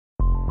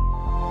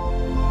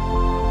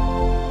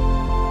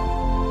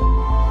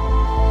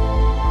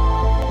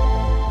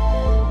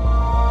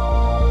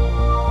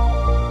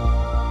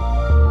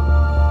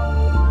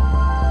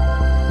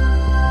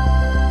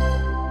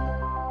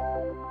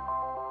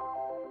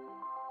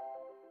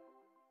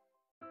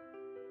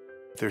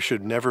There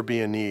should never be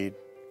a need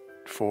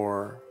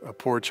for a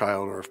poor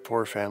child or a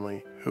poor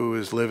family who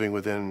is living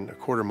within a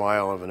quarter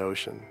mile of an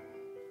ocean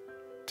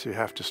to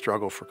have to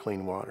struggle for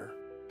clean water.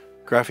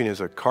 Graphene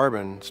is a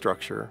carbon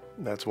structure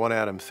that's 1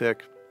 atom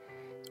thick,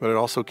 but it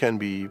also can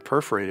be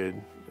perforated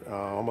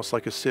almost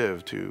like a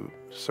sieve to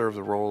serve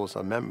the role as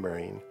a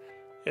membrane.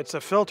 It's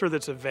a filter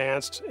that's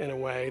advanced in a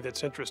way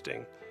that's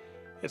interesting.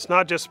 It's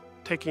not just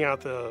taking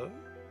out the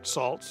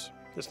salts,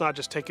 it's not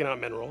just taking out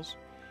minerals,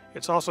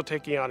 it's also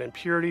taking out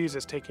impurities,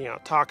 it's taking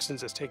out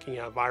toxins, it's taking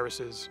out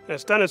viruses. And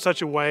it's done in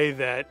such a way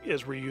that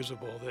is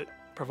reusable, that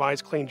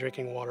provides clean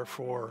drinking water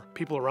for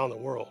people around the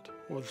world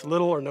with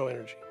little or no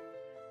energy.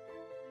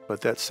 But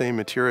that same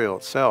material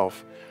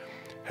itself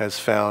has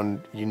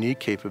found unique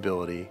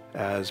capability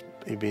as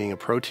being a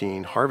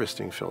protein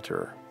harvesting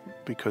filter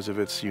because of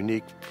its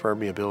unique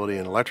permeability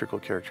and electrical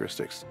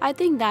characteristics. I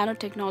think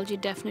nanotechnology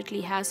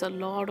definitely has a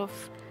lot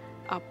of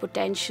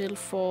potential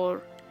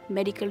for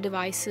medical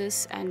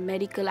devices and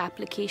medical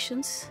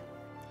applications.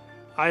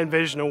 I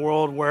envision a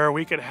world where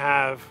we could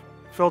have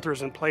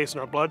filters in place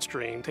in our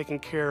bloodstream taking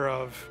care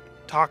of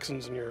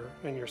toxins in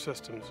your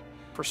systems.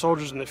 For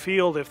soldiers in the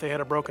field, if they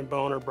had a broken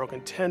bone or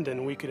broken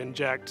tendon, we could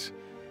inject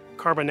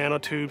carbon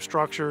nanotube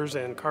structures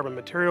and carbon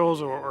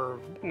materials or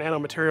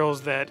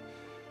nanomaterials that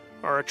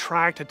are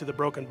attracted to the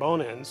broken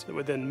bone ends that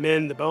would then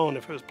mend the bone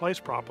if it was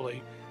placed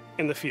properly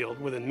in the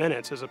field within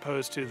minutes as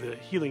opposed to the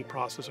healing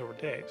process over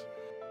days.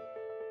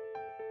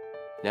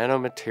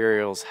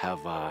 Nanomaterials have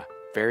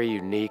very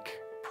unique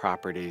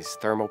properties,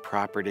 thermal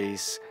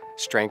properties,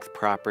 strength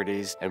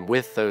properties, and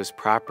with those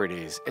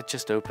properties, it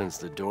just opens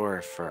the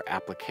door for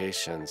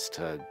applications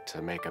to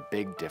make a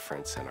big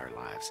difference in our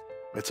lives.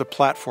 It's a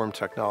platform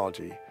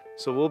technology.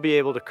 So we'll be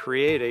able to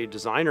create a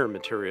designer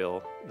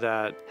material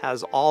that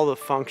has all the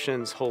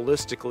functions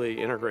holistically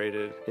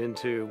integrated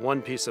into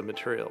one piece of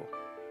material.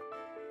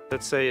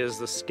 Let's say is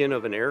the skin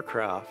of an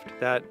aircraft,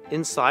 that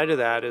inside of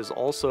that is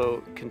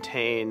also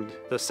contained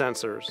the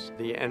sensors,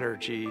 the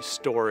energy,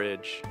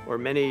 storage, or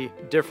many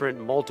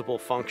different multiple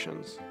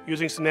functions.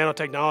 Using some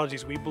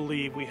nanotechnologies, we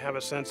believe we have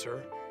a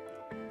sensor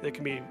that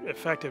can be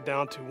effective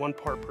down to 1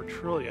 part per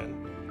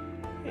trillion.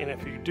 And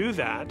if you do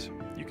that,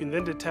 you can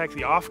then detect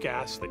the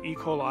off-gas that E.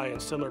 coli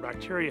and similar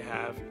bacteria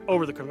have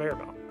over the conveyor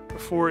belt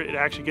before it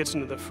actually gets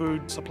into the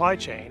food supply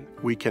chain.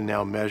 We can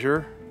now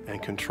measure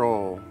and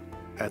control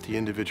at the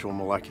individual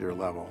molecular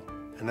level,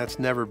 and that's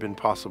never been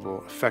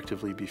possible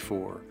effectively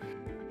before.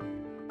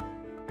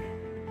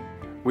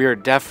 We are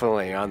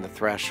definitely on the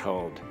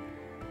threshold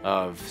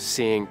of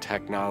seeing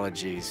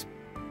technologies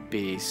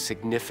be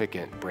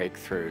significant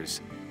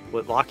breakthroughs.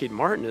 What Lockheed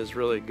Martin is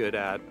really good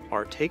at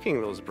are taking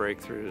those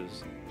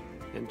breakthroughs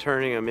and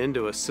turning them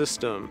into a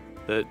system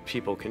that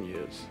people can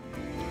use.